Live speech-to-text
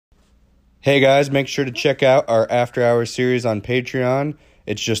Hey guys, make sure to check out our After Hours series on Patreon.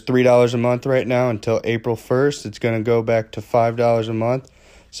 It's just $3 a month right now until April 1st. It's going to go back to $5 a month.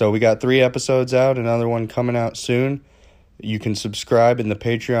 So we got 3 episodes out, another one coming out soon. You can subscribe in the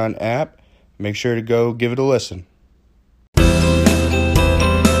Patreon app. Make sure to go give it a listen.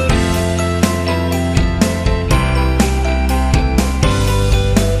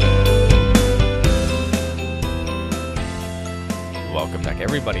 Welcome back,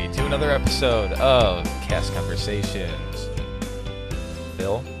 everybody, to another episode of Cast Conversations.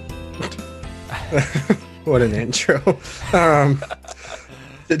 Phil? What an intro.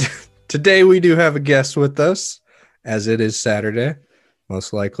 Today we do have a guest with us, as it is Saturday,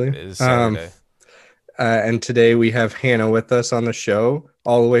 most likely. It is Saturday. And today we have Hannah with us on the show,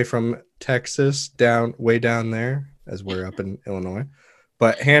 all the way from Texas, way down there, as we're up in Illinois.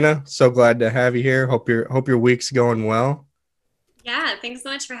 But Hannah, so glad to have you here. Hope your week's going well. Yeah, thanks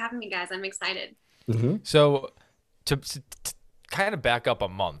so much for having me, guys. I'm excited. Mm-hmm. So, to kind of back up a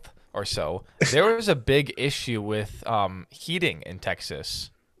month or so, there was a big issue with heating in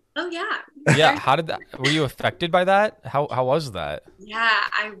Texas. Oh, yeah. Yeah, how did that? Were you affected by that? How was that? Yeah,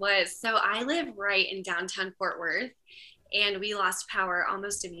 I was. So I live right in downtown Fort Worth, and we lost power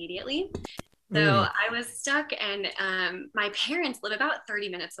almost immediately. So I was stuck, and my parents live about 30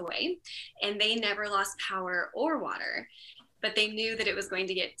 minutes away, and they never lost power or water. But they knew that it was going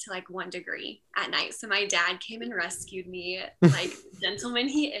to get to like 1 degree at night. So my dad came and rescued me, like the gentleman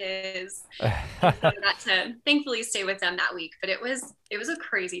he is. And so I got to thankfully stay with them that week. But it was a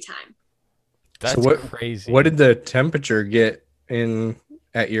crazy time. That's crazy. What did the temperature get in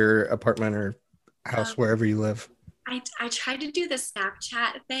at your apartment or house, wherever you live? I tried to do the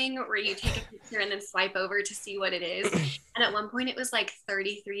Snapchat thing where you take a picture and then swipe over to see what it is. And at one point it was like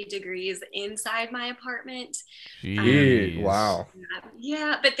 33 degrees inside my apartment. Jeez. Wow.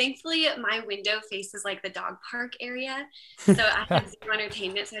 Yeah, but thankfully my window faces like the dog park area. So I had zero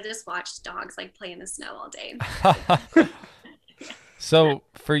entertainment. So I just watched dogs like play in the snow all day. So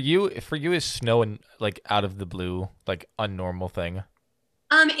for you, is snow and like out of the blue, like a normal thing?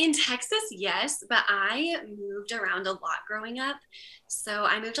 In Texas, yes, but I moved around a lot growing up. So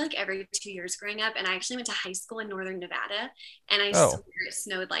I moved like every 2 years growing up, and I actually went to high school in northern Nevada, and I swear it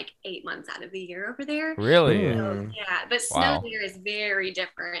snowed like 8 months out of the year over there. Really? So, yeah, but snow there is very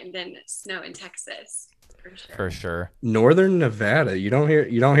different than snow in Texas, for sure. For sure. Northern Nevada. You don't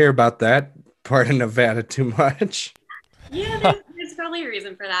hear about that part of Nevada too much. Yeah, there's probably a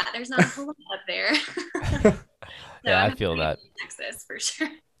reason for that. There's not a whole lot up there. Yeah, I feel that. Texas for sure.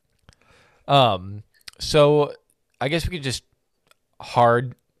 So I guess we could just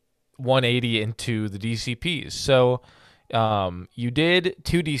hard 180 into the DCPs. So, you did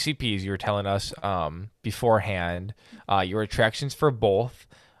 2 DCPs. You were telling us beforehand. Your attractions for both.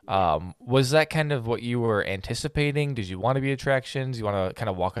 Was that kind of what you were anticipating? Did you want to be attractions? You want to kind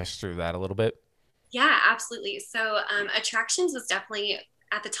of walk us through that a little bit? Yeah, absolutely. So, attractions was definitely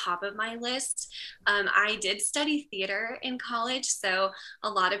at the top of my list. I did study theater in college, so a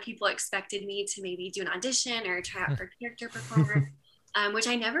lot of people expected me to maybe do an audition or try out for character performer, which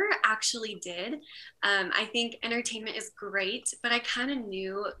I never actually did. I think entertainment is great, but I kind of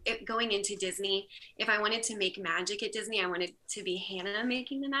knew it going into Disney, if I wanted to make magic at Disney, I wanted to be Hannah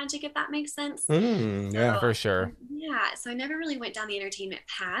making the magic, if that makes sense. Yeah, for sure. Yeah, so I never really went down the entertainment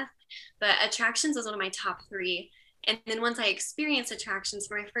path, but attractions was one of my top 3. And then once I experienced attractions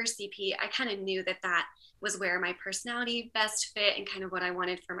for my first DP, I kind of knew that was where my personality best fit and kind of what I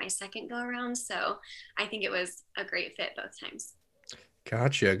wanted for my second go around. So I think it was a great fit both times.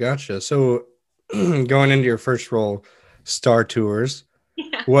 Gotcha. So going into your first role, Star Tours,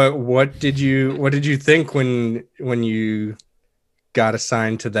 yeah. what did you think when you got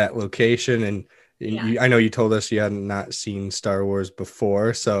assigned to that location? And I know you told us you hadn't not seen Star Wars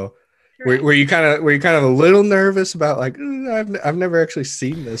before, so were you kind of a little nervous about like, I've never actually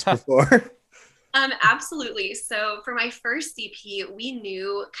seen this before? Absolutely. So for my first DP, we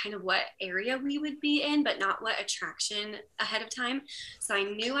knew kind of what area we would be in, but not what attraction ahead of time. So I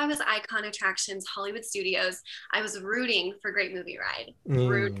knew I was Icon Attractions, Hollywood Studios. I was rooting for Great Movie Ride.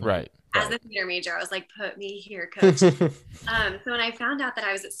 Right. As a theater major, I was like, put me here, coach. So when I found out that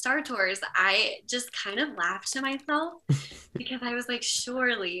I was at Star Tours, I just kind of laughed to myself because I was like,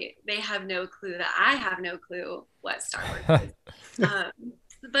 surely they have no clue that I have no clue what Star Wars is.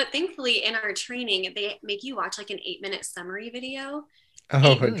 But thankfully in our training, they make you watch like an 8-minute summary video.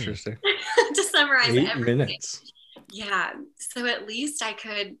 Interesting. To summarize 8 everything. minutes. Yeah. So at least I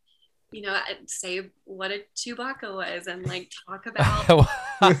could, say what a Chewbacca was and like talk about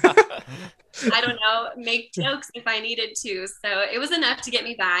I don't know, make jokes if I needed to. So it was enough to get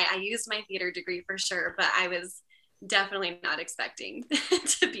me by. I used my theater degree for sure, but I was definitely not expecting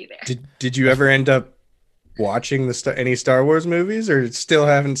to be there. Did you ever end up watching any Star Wars movies, or still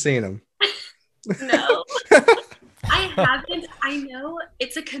haven't seen them? No, I haven't. I know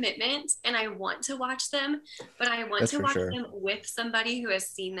it's a commitment and I want to watch them, but I want That's to for watch sure. them with somebody who has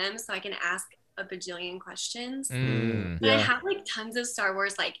seen them so I can ask a bajillion questions. But I Yeah. have like tons of Star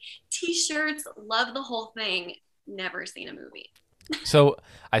Wars like t-shirts, love the whole thing, never seen a movie. So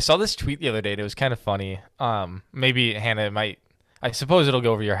I saw this tweet the other day. And it was kind of funny. Maybe Hannah might. I suppose it'll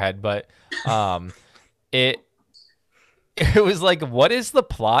go over your head, but it it was like, what is the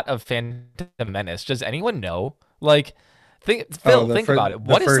plot of Phantom Menace? Does anyone know? Like, Phil, think about it.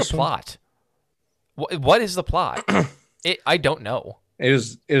 What is the plot? What is the plot? I don't know. It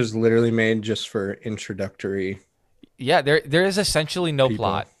was literally made just for introductory. Yeah, there is essentially no people.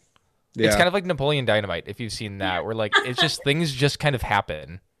 plot. Yeah. It's kind of like Napoleon Dynamite, if you've seen that, where like it's just things just kind of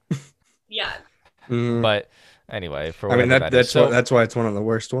happen. Yeah. But anyway, for I mean whatever that's why it's one of the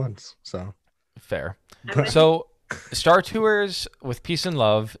worst ones. So fair. So Star Tours with Peace and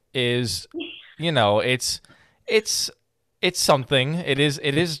Love is, it's something. It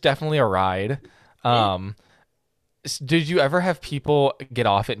is definitely a ride. Did you ever have people get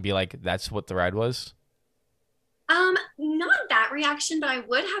off it and be like, "That's what the ride was"? Not that reaction, but I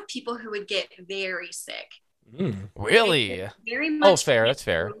would have people who would get very sick. Really? Like, very much. Oh, fair. That's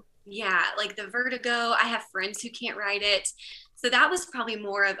fair. Yeah, like the vertigo. I have friends who can't ride it. So that was probably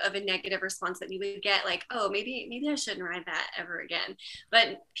more of a negative response that we would get, like, oh, maybe I shouldn't ride that ever again.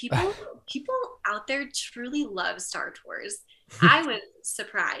 But people out there truly love Star Tours. I was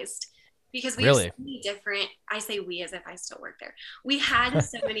surprised because we have so many different, I say we as if I still work there. We had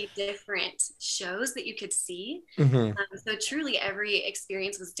so many different shows that you could see. So truly every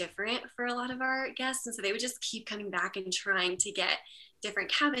experience was different for a lot of our guests. And so they would just keep coming back and trying to get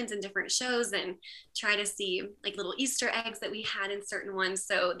different cabins and different shows and try to see like little Easter eggs that we had in certain ones.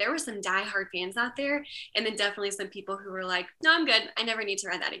 So there were some diehard fans out there, and then definitely some people who were like, no, I'm good. I never need to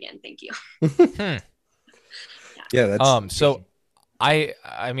ride that again. Thank you. Yeah, that's so I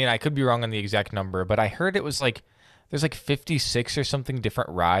mean, I could be wrong on the exact number, but I heard it was like there's like 56 or something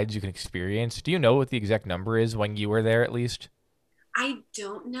different rides you can experience. Do you know what the exact number is when you were there, at least? I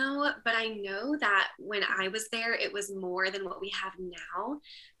don't know, but I know that when I was there, it was more than what we have now,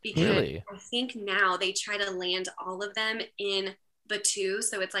 because Really? I think now they try to land all of them in Batu,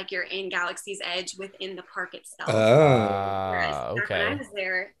 so it's like you're in Galaxy's Edge within the park itself. Whereas back when I was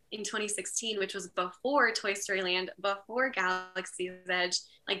there in 2016, which was before Toy Story Land, before Galaxy's Edge,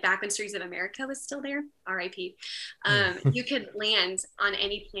 like back when Streets of America was still there, RIP, you could land on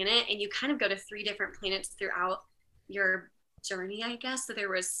any planet, and you kind of go to 3 different planets throughout your journey, I guess. So there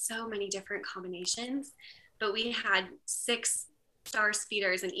was so many different combinations, but we had 6 star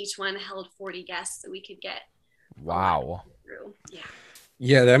speeders and each one held 40 guests, so we could get through.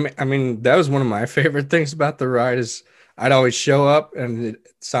 Yeah, I mean that was one of my favorite things about the ride is I'd always show up and the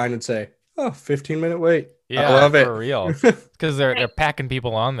sign would say, oh, 15-minute wait. Yeah, I love it. For real, because they're packing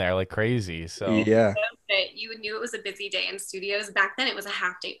people on there like crazy. So yeah, you knew it was a busy day in studios. Back then it was a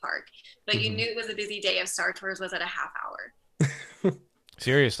half-day park, but you knew it was a busy day if Star Tours was at a half hour.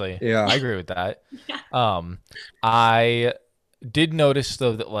 Seriously, yeah, I agree with that. I did notice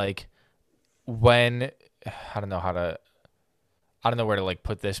though that like when I don't know where to like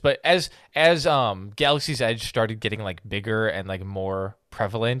put this, but as Galaxy's Edge started getting like bigger and like more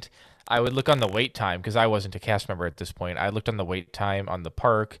prevalent, I would look on the wait time because I wasn't a cast member at this point. I looked on the wait time on the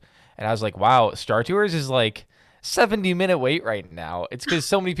park, and I was like, wow, Star Tours is like 70-minute wait right now. It's because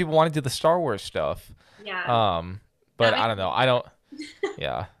so many people want to do the Star Wars stuff. Yeah. But I don't know. I don't.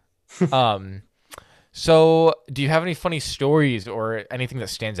 Yeah. So do you have any funny stories or anything that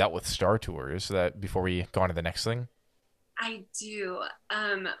stands out with Star Tours that before we go on to the next thing? I do.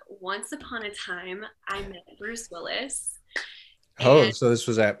 Once upon a time, I met Bruce Willis. Oh, so this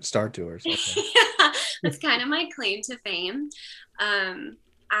was at Star Tours. Okay. Yeah, that's kind of my claim to fame.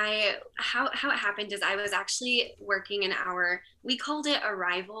 How it happened is I was actually working we called it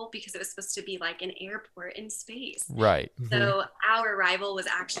Arrival because it was supposed to be like an airport in space. Right. So our arrival was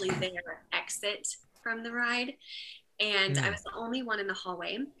actually their exit from the ride. And I was the only one in the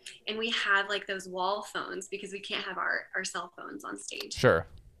hallway. And we have like those wall phones because we can't have our cell phones on stage. Sure.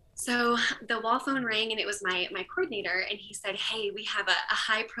 So the wall phone rang and it was my coordinator, and he said, "Hey, we have a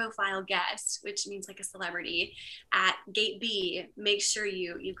high profile guest, which means like a celebrity, at gate B. Make sure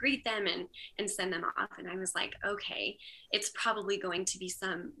you greet them and send them off." And I was like, "Okay, it's probably going to be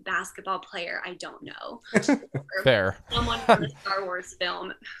some basketball player I don't know, or Fair. someone from a Star Wars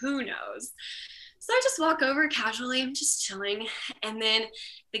film. Who knows?" So I just walk over casually. I'm just chilling. And then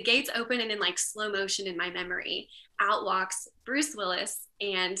the gates open, and in like slow motion in my memory, out walks Bruce Willis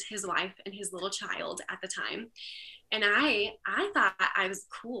and his wife and his little child at the time. And I thought I was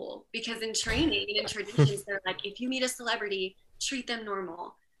cool because in training and in traditions, they're like, if you meet a celebrity, treat them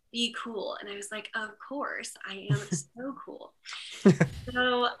normal, be cool. And I was like, of course, I am so cool.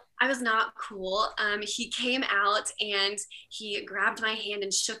 So I was not cool. He came out and he grabbed my hand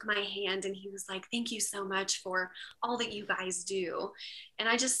and shook my hand, and he was like, "Thank you so much for all that you guys do." And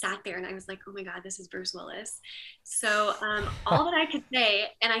I just sat there and I was like, "Oh my God, this is Bruce Willis." So all that I could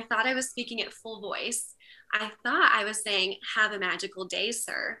say, and I thought I was speaking at full voice. I thought I was saying, "Have a magical day,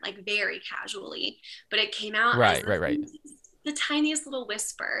 sir," like very casually, but it came out as Right. the tiniest little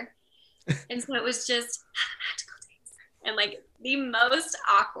whisper. And so it was just, "Have a magical day, sir," and like the most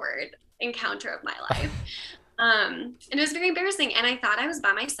awkward encounter of my life. And it was very embarrassing. And I thought I was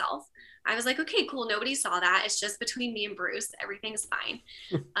by myself. I was like, okay, cool. Nobody saw that. It's just between me and Bruce. Everything's fine.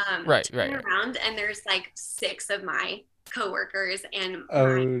 Right. Turn around, and there's like 6 of my coworkers and my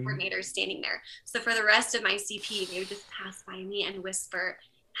coordinators standing there. So for the rest of my CP, they would just pass by me and whisper,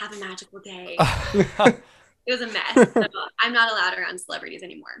 "Have a magical day." It was a mess. So I'm not allowed around celebrities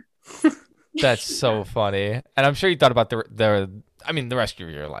anymore. That's so funny. And I'm sure you thought about the rest of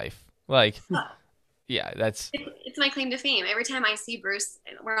your life. Like, yeah, it's my claim to fame. Every time I see Bruce,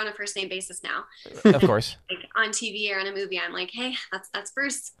 we're on a first name basis now. Of course. Like on TV or on a movie, I'm like, "Hey, that's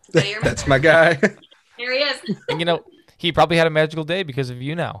Bruce. That's my guy." There he is. And he probably had a magical day because of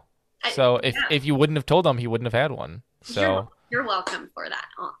you now. So if you wouldn't have told him, he wouldn't have had one. So you're welcome for that.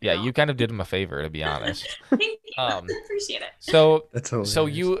 Yeah, you kind of did him a favor, to be honest. Thank you. Appreciate it. So that's hilarious. So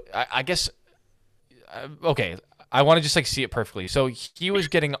I guess, okay, I want to just like see it perfectly. So he was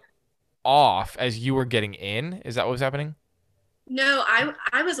getting off as you were getting in. Is that what was happening? No,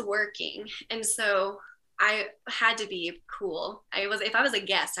 I was working, and so I had to be cool. If I was a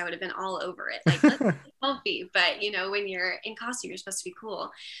guest, I would have been all over it. Like, let's be healthy. But when you're in costume, you're supposed to be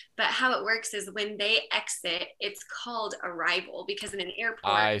cool. But how it works is when they exit, it's called arrival, because in an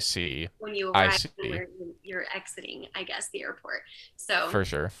airport, I see. When you arrive, you're exiting, I guess, the airport. So for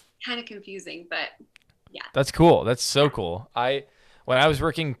sure, kind of confusing, but yeah. That's cool. That's so cool. When I was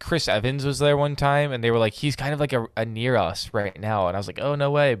working, Chris Evans was there one time, and they were like, he's kind of like a near us right now. And I was like, oh,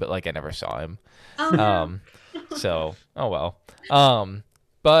 no way. But like, I never saw him. Oh, no. So, oh, well.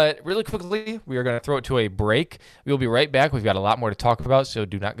 But really quickly, we are going to throw it to a break. We will be right back. We've got a lot more to talk about, so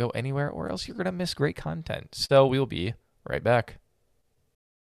do not go anywhere or else you're going to miss great content. So we will be right back.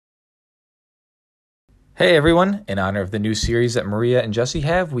 Hey everyone, in honor of the new series that Maria and Jesse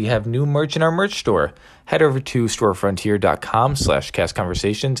have, we have new merch in our merch store. Head over to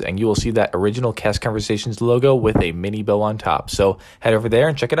storefrontier.com/castconversations and you will see that original Cast Conversations logo with a mini bow on top. So head over there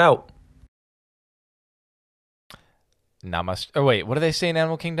and check it out. Namaste. Oh wait, what do they say in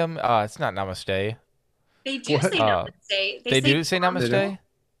Animal Kingdom? It's not namaste. They do say namaste. They do say namaste?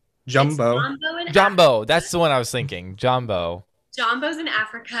 Jumbo. Jumbo. That's the one I was thinking. Jumbo. Jumbo's in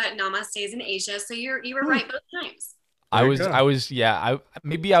Africa, namaste's in Asia. So you were right both times. I was in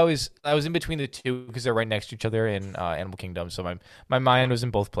between the two because they're right next to each other in Animal Kingdom. So my mind was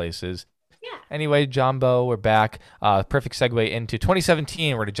in both places. Yeah. Anyway, Jumbo, we're back. Perfect segue into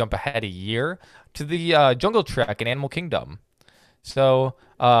 2017. We're going to jump ahead a year to the Jungle Trek in Animal Kingdom. So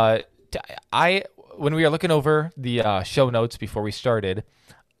when we were looking over the show notes before we started,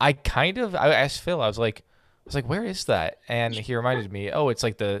 I asked Phil, I was like, where is that? And he reminded me, it's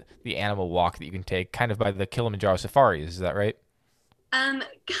like the animal walk that you can take kind of by the Kilimanjaro safaris. Is that right? Kind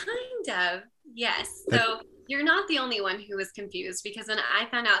of, yes. So you're not the only one who was confused, because when I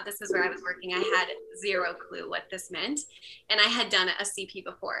found out this is where I was working, I had zero clue what this meant. And I had done a CP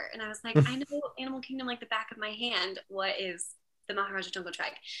before. And I was like, I know Animal Kingdom like the back of my hand. What is the Maharajah Jungle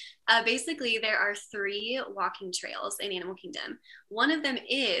Trek? Basically, there are 3 walking trails in Animal Kingdom. One of them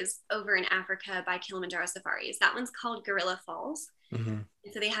is over in Africa by Kilimanjaro Safaris. That one's called Gorilla Falls. Mm-hmm.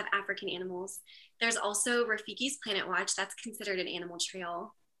 And so they have African animals. There's also Rafiki's Planet Watch. That's considered an animal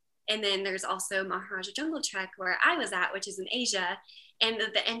trail. And then there's also Maharajah Jungle Trek, where I was at, which is in Asia. And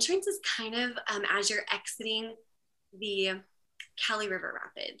the entrance is kind of as you're exiting the Kali River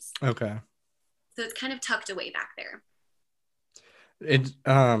Rapids. Okay. So it's kind of tucked away back there.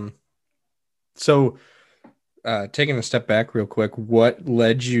 So taking a step back real quick, what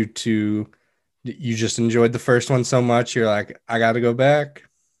led you to, you just enjoyed the first one so much, you're like, I got to go back?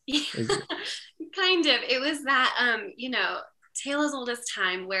 Yeah, kind of. It was that, tale as old as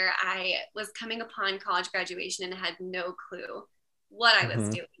time where I was coming upon college graduation and had no clue what I was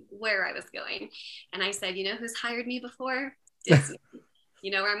Mhm. doing, where I was going. And I said, who's hired me before? Disney.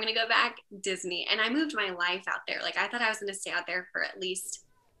 You know where I'm going to go back? Disney. And I moved my life out there. Like I thought I was going to stay out there for at least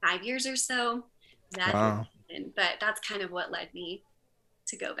 5 years or so. That didn't Wow. happen, but that's kind of what led me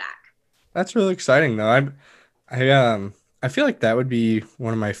to go back. That's really exciting though. I feel like that would be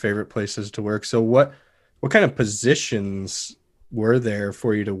one of my favorite places to work. So what kind of positions were there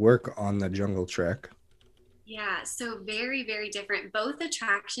for you to work on the Jungle Trek? Yeah, so very, very different. Both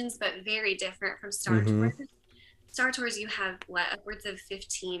attractions, but very different from Star Mm-hmm. Tours. Star Tours, you have what, upwards of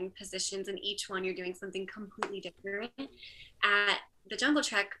 15 positions, and each one you're doing something completely different. At the Jungle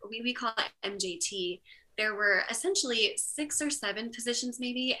Trek, we call it MJT. There were essentially 6 or 7 positions,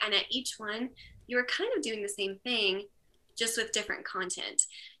 maybe, and at each one, you were kind of doing the same thing, just with different content.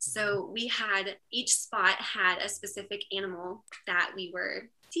 So we had each spot had a specific animal that we were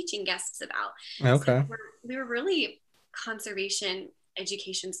teaching guests about. So Okay. we were really conservation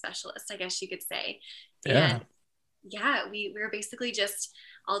education specialists, I guess you could say. Yeah. And yeah, we were basically just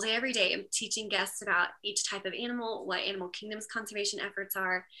all day, every day teaching guests about each type of animal, what animal kingdom's conservation efforts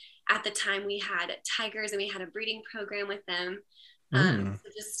are. At the time, we had tigers and we had a breeding program with them. Mm. So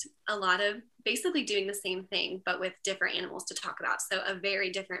just a lot of basically doing the same thing, but with different animals to talk about. So a very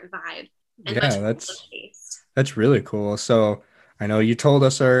different vibe and much Yeah, more that's taste. that's really cool. So I know you told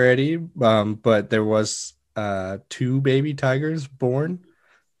us already, but there was two baby tigers born.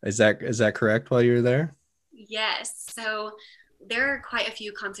 Is that correct while you were there? Yes. So there are quite a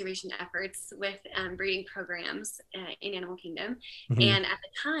few conservation efforts with breeding programs in Animal Kingdom. Hmm. And at the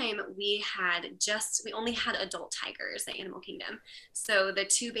time, we only had adult tigers at Animal Kingdom. So the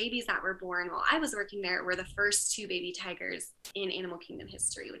 2 babies that were born while I was working there were the first 2 baby tigers in Animal Kingdom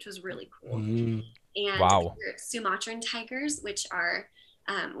history, which was really cool. Mm. And Wow. they're Sumatran tigers, which are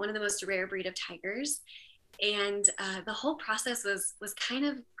one of the most rare breed of tigers. And the whole process was kind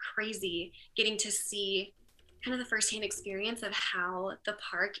of crazy, getting to see kind of the firsthand experience of how the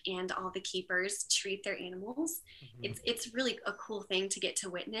park and all the keepers treat their animals. Mhm. It's really a cool thing to get to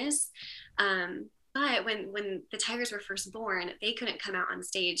witness. But when the tigers were first born, they couldn't come out on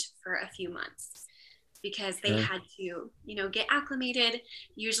stage for a few months because they Sure. had to, get acclimated.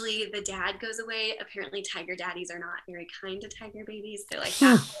 Usually the dad goes away. Apparently tiger daddies are not very kind to tiger babies. So like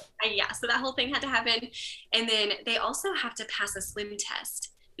that, yeah, so that whole thing had to happen. And then they also have to pass a swim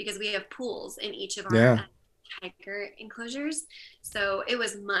test because we have pools in each of our Yeah. tiger enclosures. So it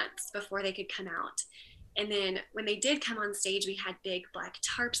was months before they could come out. And then when they did come on stage, we had big black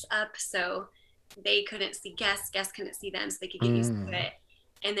tarps up. So they couldn't see guests couldn't see them, so they could get used to Mm. it.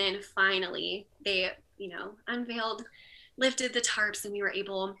 And then finally they, unveiled, lifted the tarps, and we were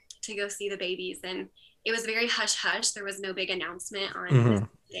able to go see the babies. And it was very hush hush. There was no big announcement on this Hmm.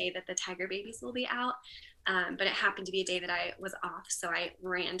 day that the tiger babies will be out. But it happened to be a day that I was off. So I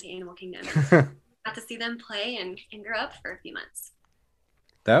ran to Animal Kingdom and got to see them play and grow up for a few months.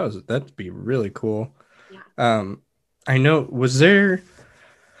 That'd be really cool. Yeah. Um, I know. Was there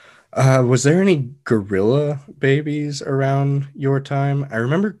any gorilla babies around your time? I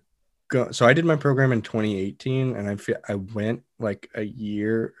remember so I did my program in 2018 and I went like a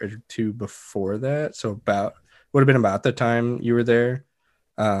year or two before that. So about would have been about the time you were there.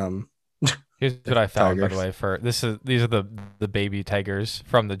 Um, Here's the what I found, by the tigers. way. For these are the baby tigers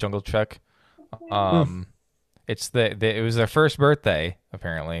from the Jungle Trek. Hmm. Um, it's it was their first birthday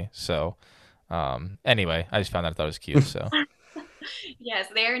apparently. So, anyway, I just found that I thought it was cute. So, Yes,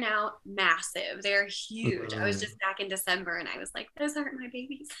 they are now massive. They're huge. I was Mm. just back in December and I was like, those aren't my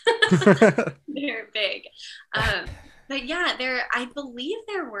babies. They're big. But yeah, I believe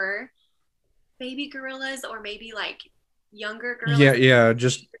there were baby gorillas or maybe like younger Yeah, gorillas. yeah.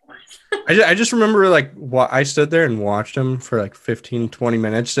 I just remember like I stood there and watched them for like 15, 20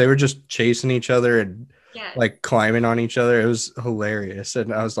 minutes. They were just chasing each other and Yes. like climbing on each other. It was hilarious.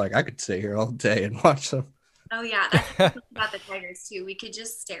 And I was like, I could sit here all day and watch them. Oh yeah, that's the cool thing about the tigers too. We could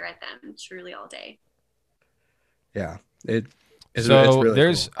just stare at them truly all day. Yeah. It's so really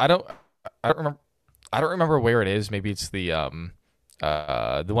there's cool. I don't remember where it is. Maybe it's the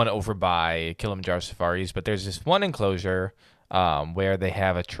one over by Kilimanjaro Safaris, but there's this one enclosure where they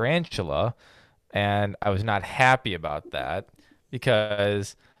have a tarantula, and I was not happy about that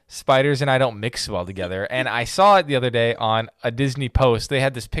because spiders and I don't mix well together. And I saw it the other day on a Disney post. They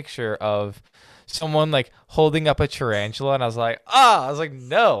had this picture of someone like holding up a tarantula, and I was like,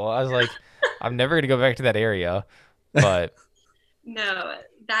 no. I was like, I'm never gonna go back to that area. But No,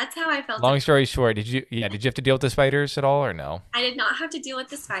 that's how I felt. long story short, did you have to deal with the spiders at all or no? I did not have to deal with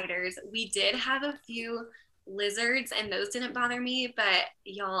the spiders. We did have a few lizards, and those didn't bother me, but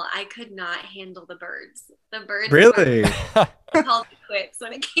y'all, I could not handle the birds. The birds Really? called it quits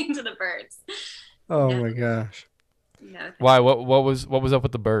when it came to the birds. Oh No, my gosh. no. Why? What was up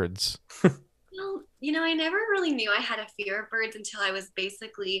with the birds? Well, I never really knew I had a fear of birds until I was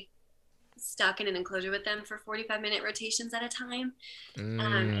basically stuck in an enclosure with them for 45-minute rotations at a time.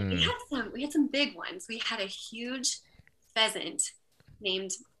 We had some big ones. We had a huge pheasant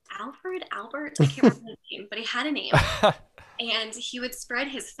named Albert. I can't remember his name, but he had a name. And he would spread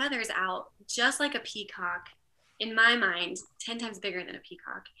his feathers out just like a peacock. In my mind, 10 times bigger than a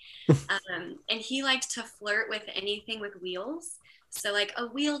peacock. And he liked to flirt with anything with wheels. So like a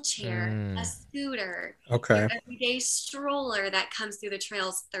wheelchair, a scooter, your everyday stroller that comes through the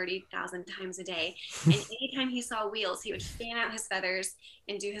trails 30,000 times a day. And anytime he saw wheels, he would fan out his feathers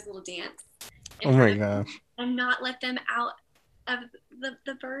and do his little dance. Oh my gosh. And not let them out of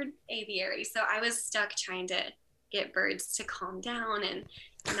the bird aviary. So I was stuck trying to get birds to calm down and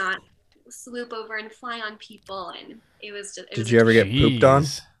not swoop over and fly on people. And it was just... Did you ever get pooped on?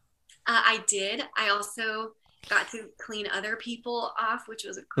 I did. I also got to clean other people off, which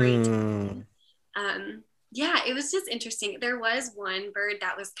was a great time. Yeah, it was just interesting. There was one bird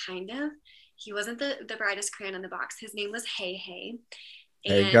that was he wasn't the brightest crayon on the box. His name was Hey Hey.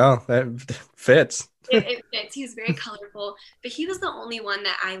 There you go. That fits. It fits. He was very colorful, but he was the only one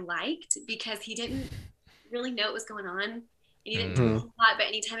that I liked because he didn't really know what was going on. And he didn't do a lot, but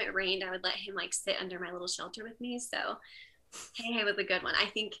anytime it rained, I would let him like sit under my little shelter with me. So Hey Hey was a good one. I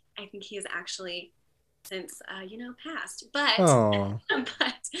think he is actually since passed, but but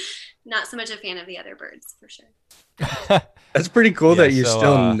not so much a fan of the other birds for sure. That's pretty cool that you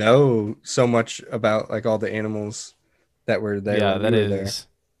still know so much about like all the animals that were there. Yeah, that is.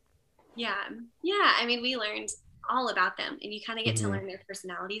 Yeah. I mean, we learned all about them, and you kind of get to learn their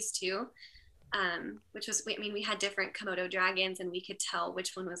personalities too. Which was, we had different Komodo dragons, and we could tell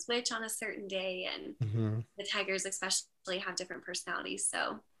which one was which on a certain day, and the tigers especially have different personalities.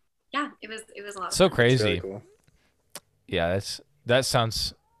 So yeah, it was a lot of so fun. crazy. Really cool. Yeah, that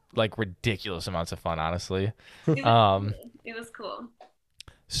sounds like ridiculous amounts of fun, honestly. It was cool.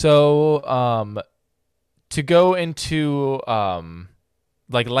 So to go into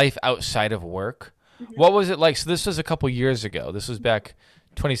like life outside of work, what was it like? So this was a couple years ago. This was back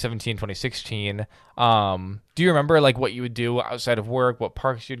 2017, 2016. Do you remember like what you would do outside of work, what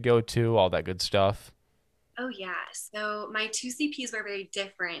parks you'd go to, all that good stuff? Oh yeah. So my two CPs were very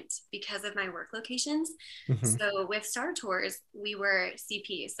different because of my work locations. So with Star Tours, we were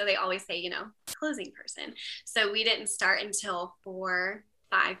CPs. So they always say, closing person. So we didn't start until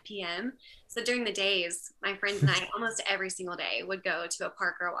 5 p.m. So during the days, my friends and I almost every single day would go to a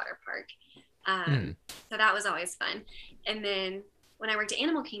park or a water park. So that was always fun. And then when I worked at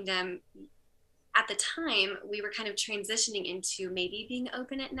Animal Kingdom, at the time, we were kind of transitioning into maybe being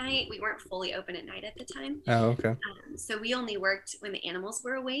open at night. We weren't fully open at night at the time. Oh, okay. So we only worked when the animals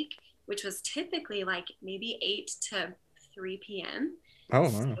were awake, which was typically like maybe 8 to 3 p.m. Oh, wow.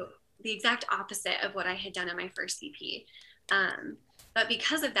 So the exact opposite of what I had done on my first CP. But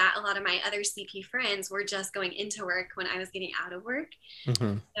because of that, a lot of my other CP friends were just going into work when I was getting out of work. So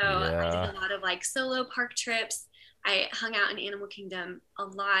I did a lot of like solo park trips. I hung out in Animal Kingdom a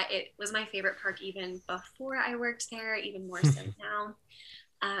lot. It was my favorite park even before I worked there, even more so now.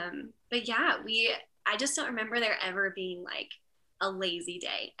 But yeah, I just don't remember there ever being like a lazy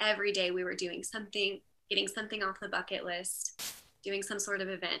day. Every day we were doing something, getting something off the bucket list, doing some sort of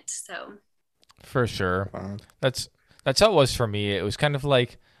event. So for sure. Wow. That's how it was for me. It was kind of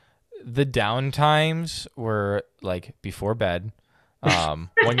like the down times were like before bed,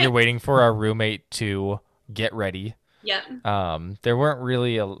 when you're waiting for our roommate to get ready. Yep. There weren't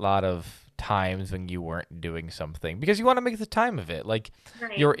really a lot of times when you weren't doing something because you want to make the time of it. Like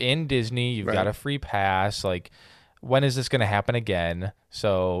you're in Disney, you've got a free pass. Like when is this going to happen again?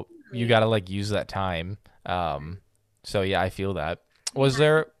 So you got to like use that time. So yeah, I feel that. Was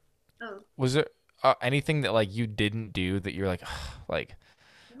there anything that like you didn't do that you're like, like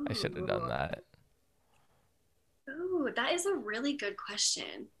I should have done that? Oh, that is a really good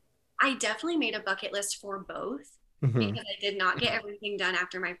question. I definitely made a bucket list for both because I did not get everything done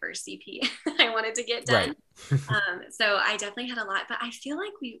after my first CP. I wanted to get done. So I definitely had a lot, but I feel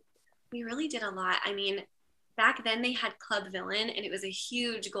like we really did a lot. I mean, back then they had Club Villain, and it was a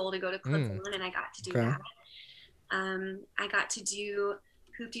huge goal to go to Club Villain, and I got to do that. I got to do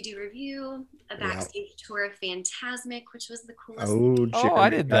Hoop-de-doo review, a Yeah. backstage tour of Phantasmic, which was the coolest Oh, thing. Oh, I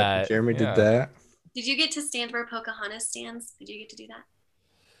did that. Jeremy did Yeah. that. Did you get to stand where Pocahontas stands? Did you get to do that?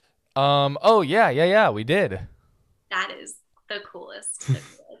 Oh yeah, we did. That is the coolest. The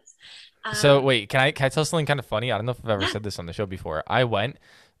coolest. So wait, can I tell something kind of funny? I don't know if I've ever said this on the show before.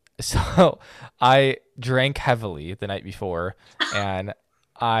 So I drank heavily the night before, and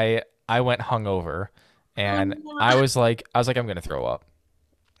I went hungover, and no. I was like, I'm gonna throw up.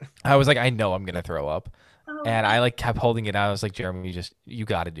 I was like, I know I'm gonna throw up. Oh, And I like kept holding it out. I was like, Jeremy, you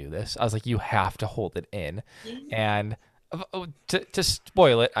got to do this. I was like, you have to hold it in. yeah. And to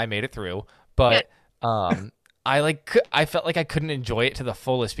spoil it, I made it through. But I felt like I couldn't enjoy it to the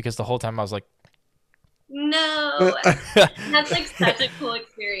fullest because the whole time I was like, No, that's like such a cool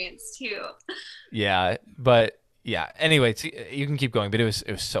experience too. yeah. But yeah. Anyway, you can keep going. But it was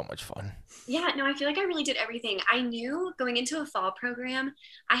so much fun. Yeah, no, I feel like I really did everything. I knew going into a fall program,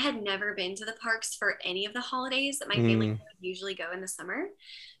 I had never been to the parks for any of the holidays. My family would usually go in the summer.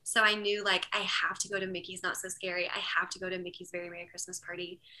 So I knew like I have to go to Mickey's Not So Scary. I have to go to Mickey's Very Merry Christmas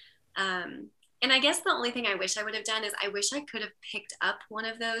Party. And I guess the only thing I wish I would have done is I wish I could have picked up one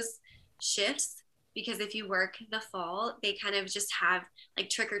of those shifts, because if you work the fall, they kind of just have like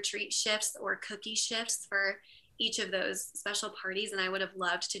trick or treat shifts or cookie shifts for each of those special parties, and I would have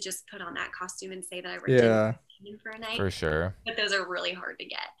loved to just put on that costume and say that I worked in for a night. For sure. But those are really hard to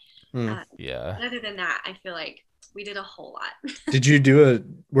get. Yeah. Other than that, I feel like we did a whole lot. Did you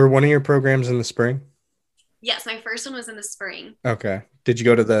were one of your programs in the spring? Yes, my first one was in the spring. Okay. Did you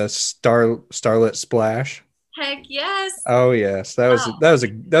go to the Starlit Splash? Heck yes. Oh yes, that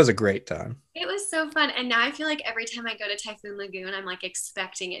was a great time. It was so fun, and now I feel like every time I go to Typhoon Lagoon, I'm like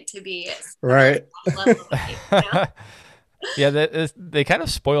expecting it to be right. Yeah, they kind of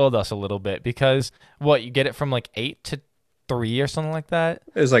spoiled us a little bit because you get it from like 8 to 3 or something like that.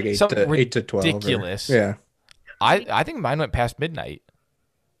 It was like 8 to 12. Ridiculous. Yeah. I think mine went past midnight.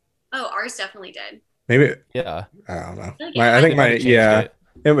 Oh, ours definitely did. Maybe. Yeah. I don't know. I think mine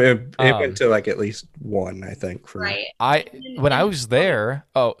It went to like at least 1, I think. For right. When I was there.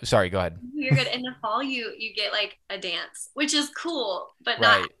 Oh, sorry. Go ahead. You're good. In the fall, you get like a dance, which is cool, but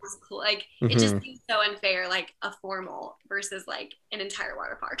not as cool. Like it just seems so unfair, like a formal versus like an entire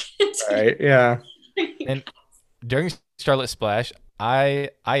water park. Right. Yeah. And during Starlit Splash,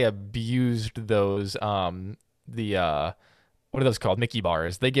 I abused those what are those called? Mickey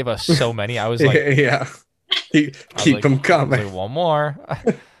bars. They give us so many. I was like, yeah. Keep them coming. I was like, one more.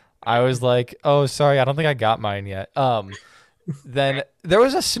 I was like, oh, sorry, I don't think I got mine yet. Then there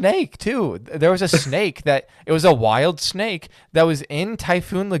was a snake too. There was a snake it was a wild snake that was in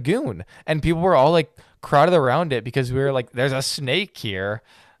Typhoon Lagoon, and people were all like crowded around it because we were like, there's a snake here.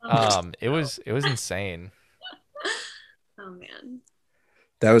 It was insane. Oh man.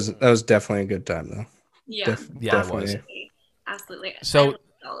 That was definitely a good time though. Yeah. Yeah, it was. Absolutely. So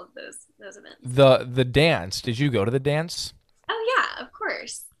all of those events. The dance. Did you go to the dance? Oh yeah, of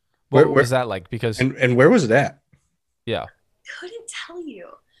course. What was that like? Because and where was it at? Yeah. Couldn't tell you.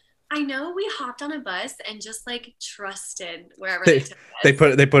 I know we hopped on a bus and just like trusted wherever they took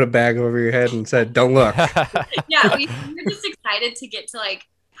us. They put a bag over your head and said, "Don't look." Yeah, we were just excited to get to like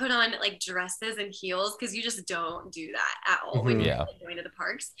put on like dresses and heels, because you just don't do that at all when you're going to the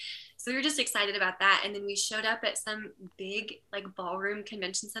parks. So we were just excited about that. And then we showed up at some big like ballroom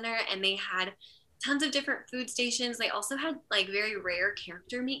convention center, and they had tons of different food stations. They also had like very rare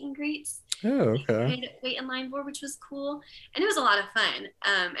character meet and greets. Oh, okay. You could wait in line for, which was cool. And it was a lot of fun.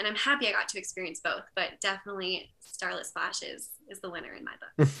 And I'm happy I got to experience both, but definitely Starlit Splash is the winner in my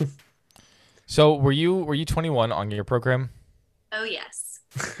book. So were you 21 on your program? Oh, yes.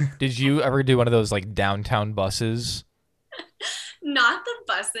 Did you ever do one of those like downtown buses? Not the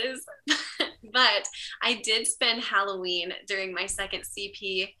buses, but I did spend Halloween during my second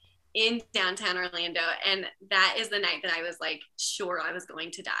CP in downtown Orlando, and that is the night that I was like sure I was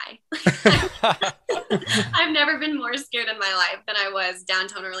going to die. I've never been more scared in my life than I was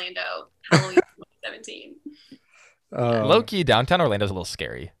downtown Orlando Halloween 2017. Low key, downtown Orlando is a little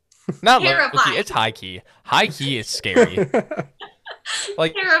scary. Not low key, it's high key. High key is scary.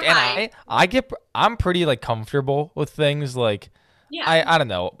 Like, terrifying. And I'm pretty like comfortable with things like. Yeah. I don't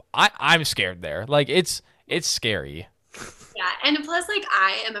know. I'm scared there. Like it's scary. Yeah, and plus like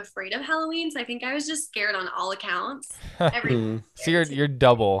I am afraid of Halloween, so I think I was just scared on all accounts. So you're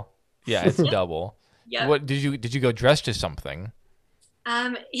double. Yeah, it's double. Yeah. What did you go dressed as something?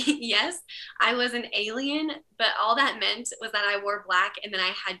 Yes, I was an alien, but all that meant was that I wore black, and then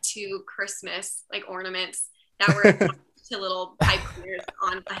I had 2 Christmas like ornaments that were attached to little pipe cleaners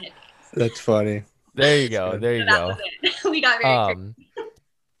on my head. That's funny. There you go. There you go. We got very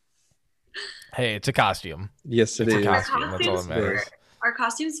Hey, it's a costume. Yes, it It's a is. costume. That's all that matters. Our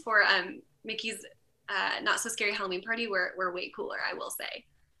costumes for Mickey's Not So Scary Halloween Party were way cooler, I will say.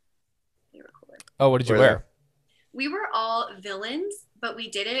 They were cooler. Oh, what did you Were wear? We were all villains, but we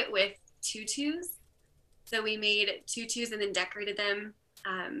did it with tutus. So we made tutus and then decorated them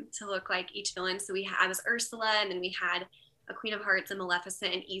to look like each villain. So I was Ursula, and then we had a Queen of Hearts and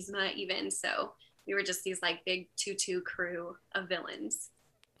Maleficent and Yzma even. So we were just these like big tutu crew of villains.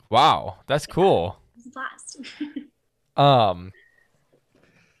 Wow, that's cool. It was a blast.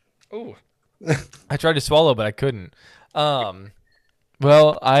 Oh, I tried to swallow, but I couldn't.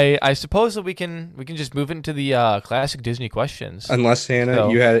 Well, I suppose that we can just move into the classic Disney questions. Unless Hannah,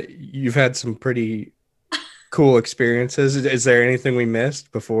 you've had some pretty cool experiences. Is there anything we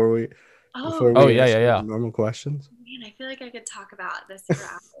missed before we yeah. normal questions? Man, I feel like I could talk about this for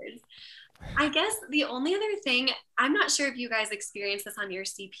hours. I guess the only other thing, I'm not sure if you guys experienced this on your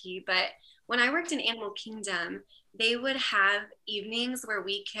CP, but when I worked in Animal Kingdom, they would have evenings where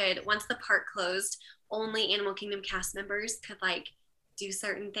we could, once the park closed, only Animal Kingdom cast members could like do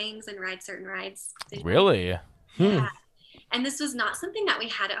certain things and ride certain rides. Really? Yeah. And this was not something that we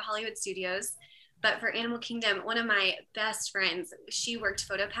had at Hollywood Studios, but for Animal Kingdom, one of my best friends, she worked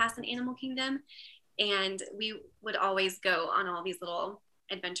PhotoPass in Animal Kingdom, and we would always go on all these little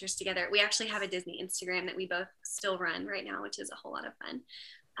adventures together. We actually have a Disney Instagram that we both still run right now, which is a whole lot of fun.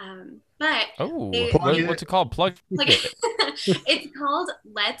 What's it called? Plug it. It's called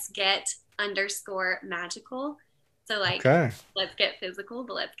Let's Get _magical. So like, Let's get physical,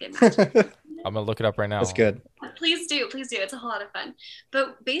 but let's get magical. I'm gonna look it up right now. That's good. Please do. It's a whole lot of fun.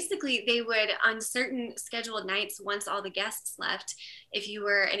 But basically, they would, on certain scheduled nights, once all the guests left, if you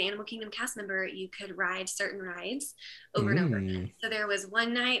were an Animal Kingdom cast member, you could ride certain rides over and over. So there was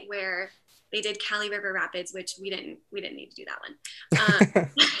one night where they did Cali River Rapids, which we didn't need to do that one.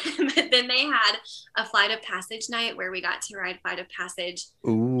 But then they had a Flight of Passage night where we got to ride Flight of Passage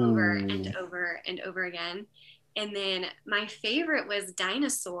over and over and over again. And then my favorite was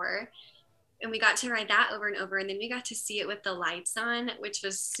Dinosaur, and we got to ride that over and over. And then we got to see it with the lights on, which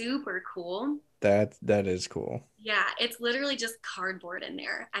was super cool. That is cool. Yeah, it's literally just cardboard in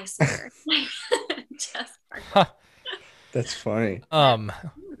there, I swear. Just cardboard. That's funny.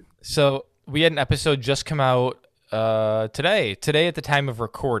 So we had an episode just come out today at the time of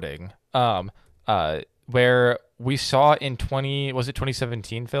recording, where we saw in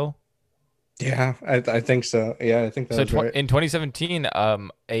 2017, Phil? Yeah, I think so. Yeah, I think that was right. In 2017,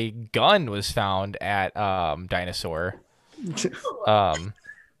 a gun was found at Dinosaur,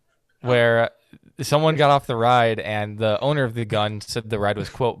 where someone got off the ride, and the owner of the gun said the ride was,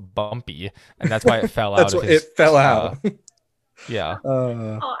 quote, bumpy, and that's why it fell out. It fell out. Yeah.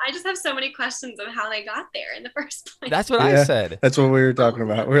 I just have so many questions of how they got there in the first place. That's what I said. That's what we were talking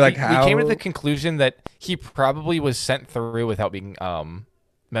about. We were like, how? We came to the conclusion that he probably was sent through without being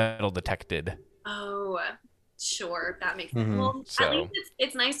metal detected. Oh, sure. That makes sense. Well, at least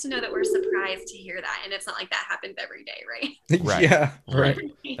it's nice to know that we're surprised to hear that, and it's not like that happens every day, right? Right. Yeah. Right.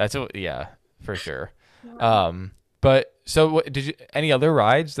 That's what. Yeah, for sure. But so, did you any other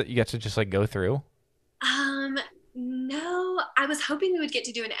rides that you got to just like go through? No. I was hoping we would get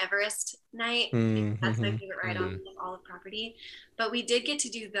to do an Everest night. That's my favorite ride on all of property. But we did get to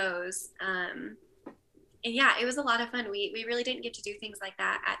do those. And yeah, it was a lot of fun. We really didn't get to do things like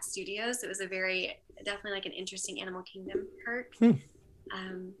that at studios. It was definitely like an interesting Animal Kingdom perk. But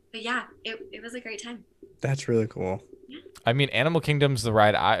yeah, it was a great time. That's really cool. I mean, Animal Kingdom's the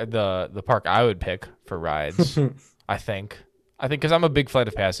ride the park I would pick for rides. I think because I'm a big Flight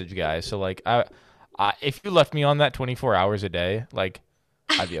of Passage guy. So like if you left me on that 24 hours a day, like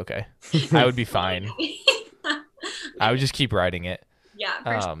I'd be okay. I would be fine. I would just keep riding it. Yeah.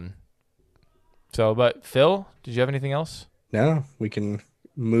 For sure. So, but Phil, did you have anything else? No, we can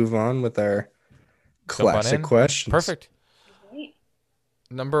move on with our classic questions. Perfect. Great.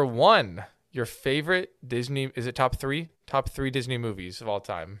 Number 1, your favorite Disney, is it top 3? Top 3 Disney movies of all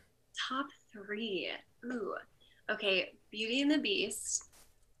time. Top 3. Ooh. Okay. Beauty and the Beast,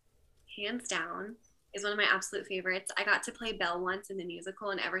 hands down, is one of my absolute favorites. I got to play Belle once in the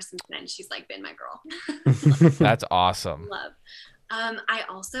musical, and ever since then, she's like been my girl. That's awesome. Love. I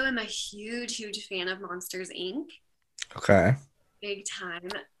also am a huge fan of Monsters, Inc. Okay. Big time.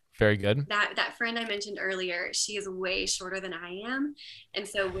 Very good. That friend I mentioned earlier, she is way shorter than I am, and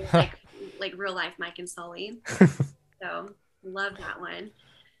so we're like real life Mike and Sully. So love that one.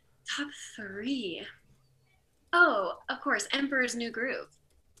 Top 3. Oh, of course, Emperor's New Groove.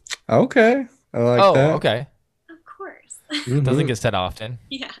 Okay, I like that. Oh, okay. Of course. Doesn't get said often.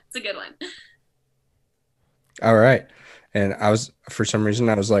 Yeah, it's a good one. All right. And for some reason,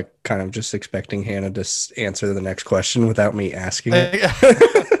 I was like kind of just expecting Hannah to answer the next question without me asking it.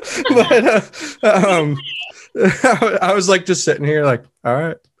 But I was like just sitting here like, all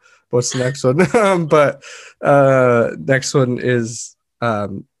right, what's the next one? But next one is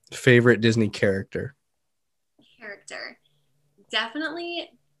favorite Disney character.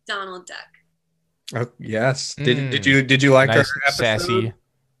 Definitely Donald Duck. Oh, yes. Did you like nice, our episode sassy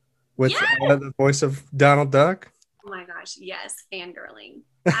with the voice of Donald Duck? Oh my gosh, yes, fangirling.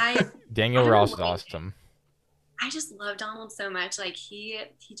 Daniel Ross is awesome. I just love Donald so much. Like he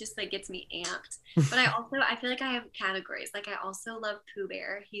just like gets me amped. But I feel like I have categories. Like I also love Pooh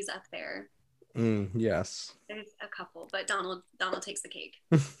Bear. He's up there. Yes. There's a couple, but Donald takes the cake.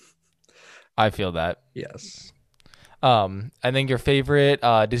 I feel that. Yes. I think your favorite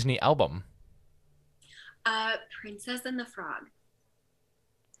Disney album. Princess and the Frog.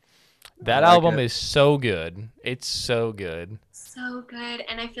 That album is so good. It's so good. So good,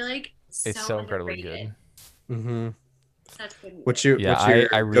 and I feel like it's so incredibly good. Mm-hmm. Such good music. What's your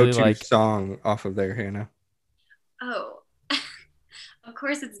I really go-to song off of there, Hannah? Oh, of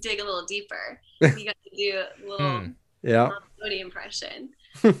course it's Dig a Little Deeper. You got to do a little Cody impression.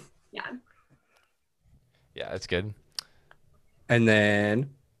 Yeah. Yeah, that's good. And then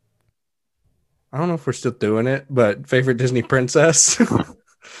I don't know if we're still doing it, but favorite Disney princess.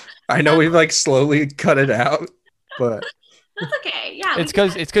 I know we've like slowly cut it out, but that's okay. Yeah, it's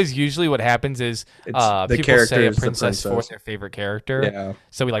because usually what happens is people say a princess for their favorite character. Yeah.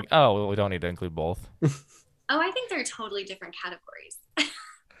 So we we don't need to include both. I think they're totally different categories.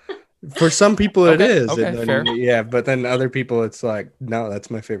 For some people it is. Okay, and then, fair. Yeah, but then other people it's like, no, that's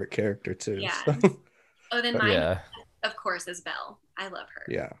my favorite character too. Yeah. So. Then mine, of course, is Belle. I love her.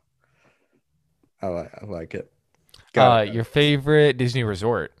 Yeah. I like it. Your favorite Disney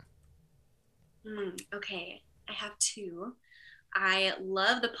resort? Okay, I have two. I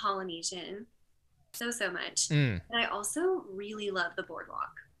love the Polynesian so much. And I also really love the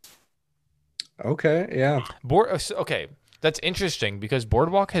Boardwalk. Okay, yeah. Okay, that's interesting because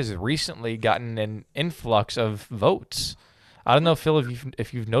Boardwalk has recently gotten an influx of votes. I don't know, Phil,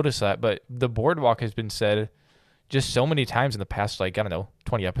 if you've noticed that, but the Boardwalk has been said just so many times in the past,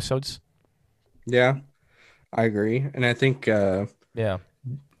 20 episodes. Yeah, I agree. And I think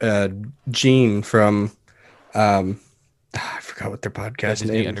Gene from I forgot what their podcast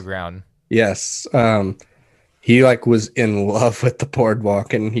name is. Underground. Yes. He was in love with the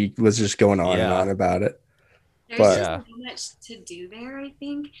Boardwalk and he was just going on and on about it. There's just so much to do there, I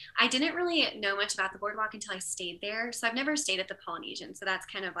think. I didn't really know much about the Boardwalk until I stayed there. So I've never stayed at the Polynesian. So that's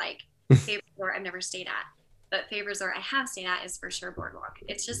kind of like favorite resort I've never stayed at. But favorite resort I have stayed at is for sure Boardwalk.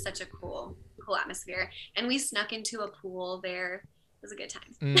 It's just such a cool atmosphere. And we snuck into a pool there. It was a good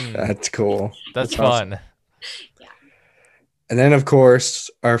time. That's cool. That's fun. Yeah. And then, of course,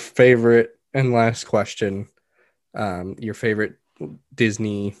 our favorite and last question, your favorite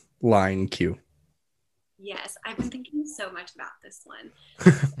Disney line cue. Yes, I've been thinking so much about this one.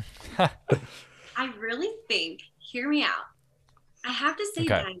 I really think, hear me out, I have to say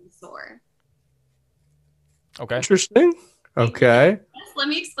dinosaur. Okay. Interesting. Okay. Yes, let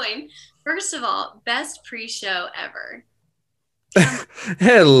me explain. First of all, best pre-show ever.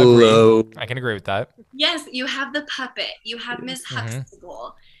 Hello. I can agree with that. Yes, you have the puppet. You have Miss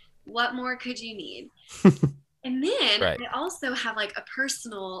Huxtable. What more could you need? And then I also have a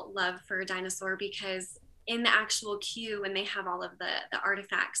personal love for dinosaur because in the actual queue, when they have all of the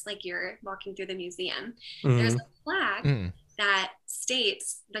artifacts, like you're walking through the museum, there's a plaque that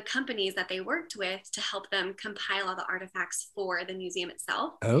states the companies that they worked with to help them compile all the artifacts for the museum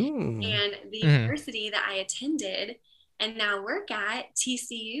itself. And the university that I attended and now work at,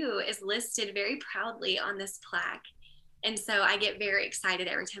 TCU, is listed very proudly on this plaque. And so I get very excited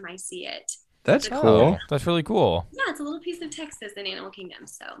every time I see it. That's cool. That's really cool. Yeah, it's a little piece of Texas in Animal Kingdom.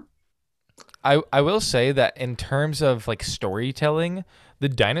 So I will say that in terms of storytelling, the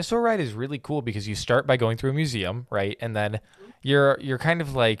dinosaur ride is really cool because you start by going through a museum, right? And then you're kind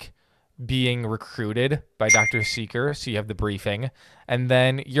of being recruited by Dr. Seeker, so you have the briefing, and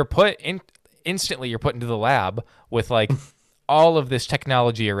then you're instantly you're put into the lab with all of this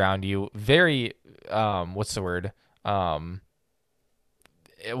technology around you. Very what's the word? I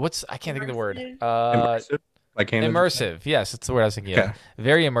can't think of the word. Immersive. Immersive. Yes, that's the word I was thinking of.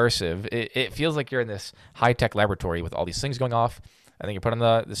 Very immersive. It feels like you're in this high-tech laboratory with all these things going off, and then you put on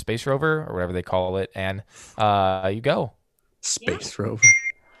the space rover or whatever they call it, and you go. Space rover.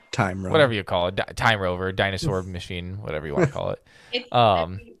 Time rover. Whatever you call it. Time rover, dinosaur machine, whatever you want to call it.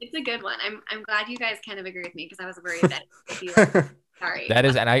 It's a good one. I'm glad you guys kind of agree with me because I was worried that it'd be sorry. That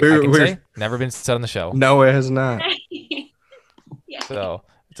is, and I can say, never been said on the show. No, it has not. So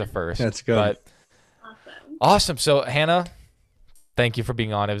it's a first. That's good. But awesome. So Hannah, thank you for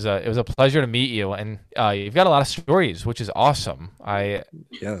being on. It was a pleasure to meet you, and you've got a lot of stories, which is awesome.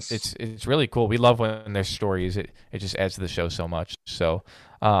 Yes, it's really cool. We love when there's stories. It just adds to the show so much. So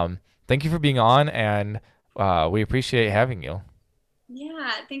thank you for being on, and we appreciate having you.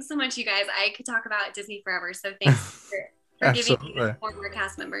 Yeah, thanks so much, you guys. I could talk about Disney forever, so thanks for giving me, former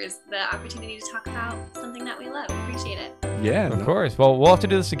cast members, the opportunity to talk about something that we love. Appreciate it. Yeah, of course. Well, we'll have to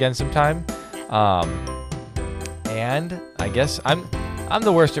do this again sometime. And I guess I'm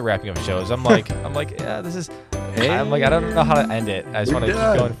the worst at wrapping up shows. I'm like, yeah, this is. I'm like, I don't know how to end it. I just want to keep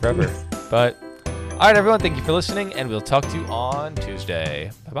going forever. But all right, everyone, thank you for listening, and we'll talk to you on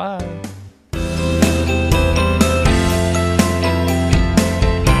Tuesday. Bye bye.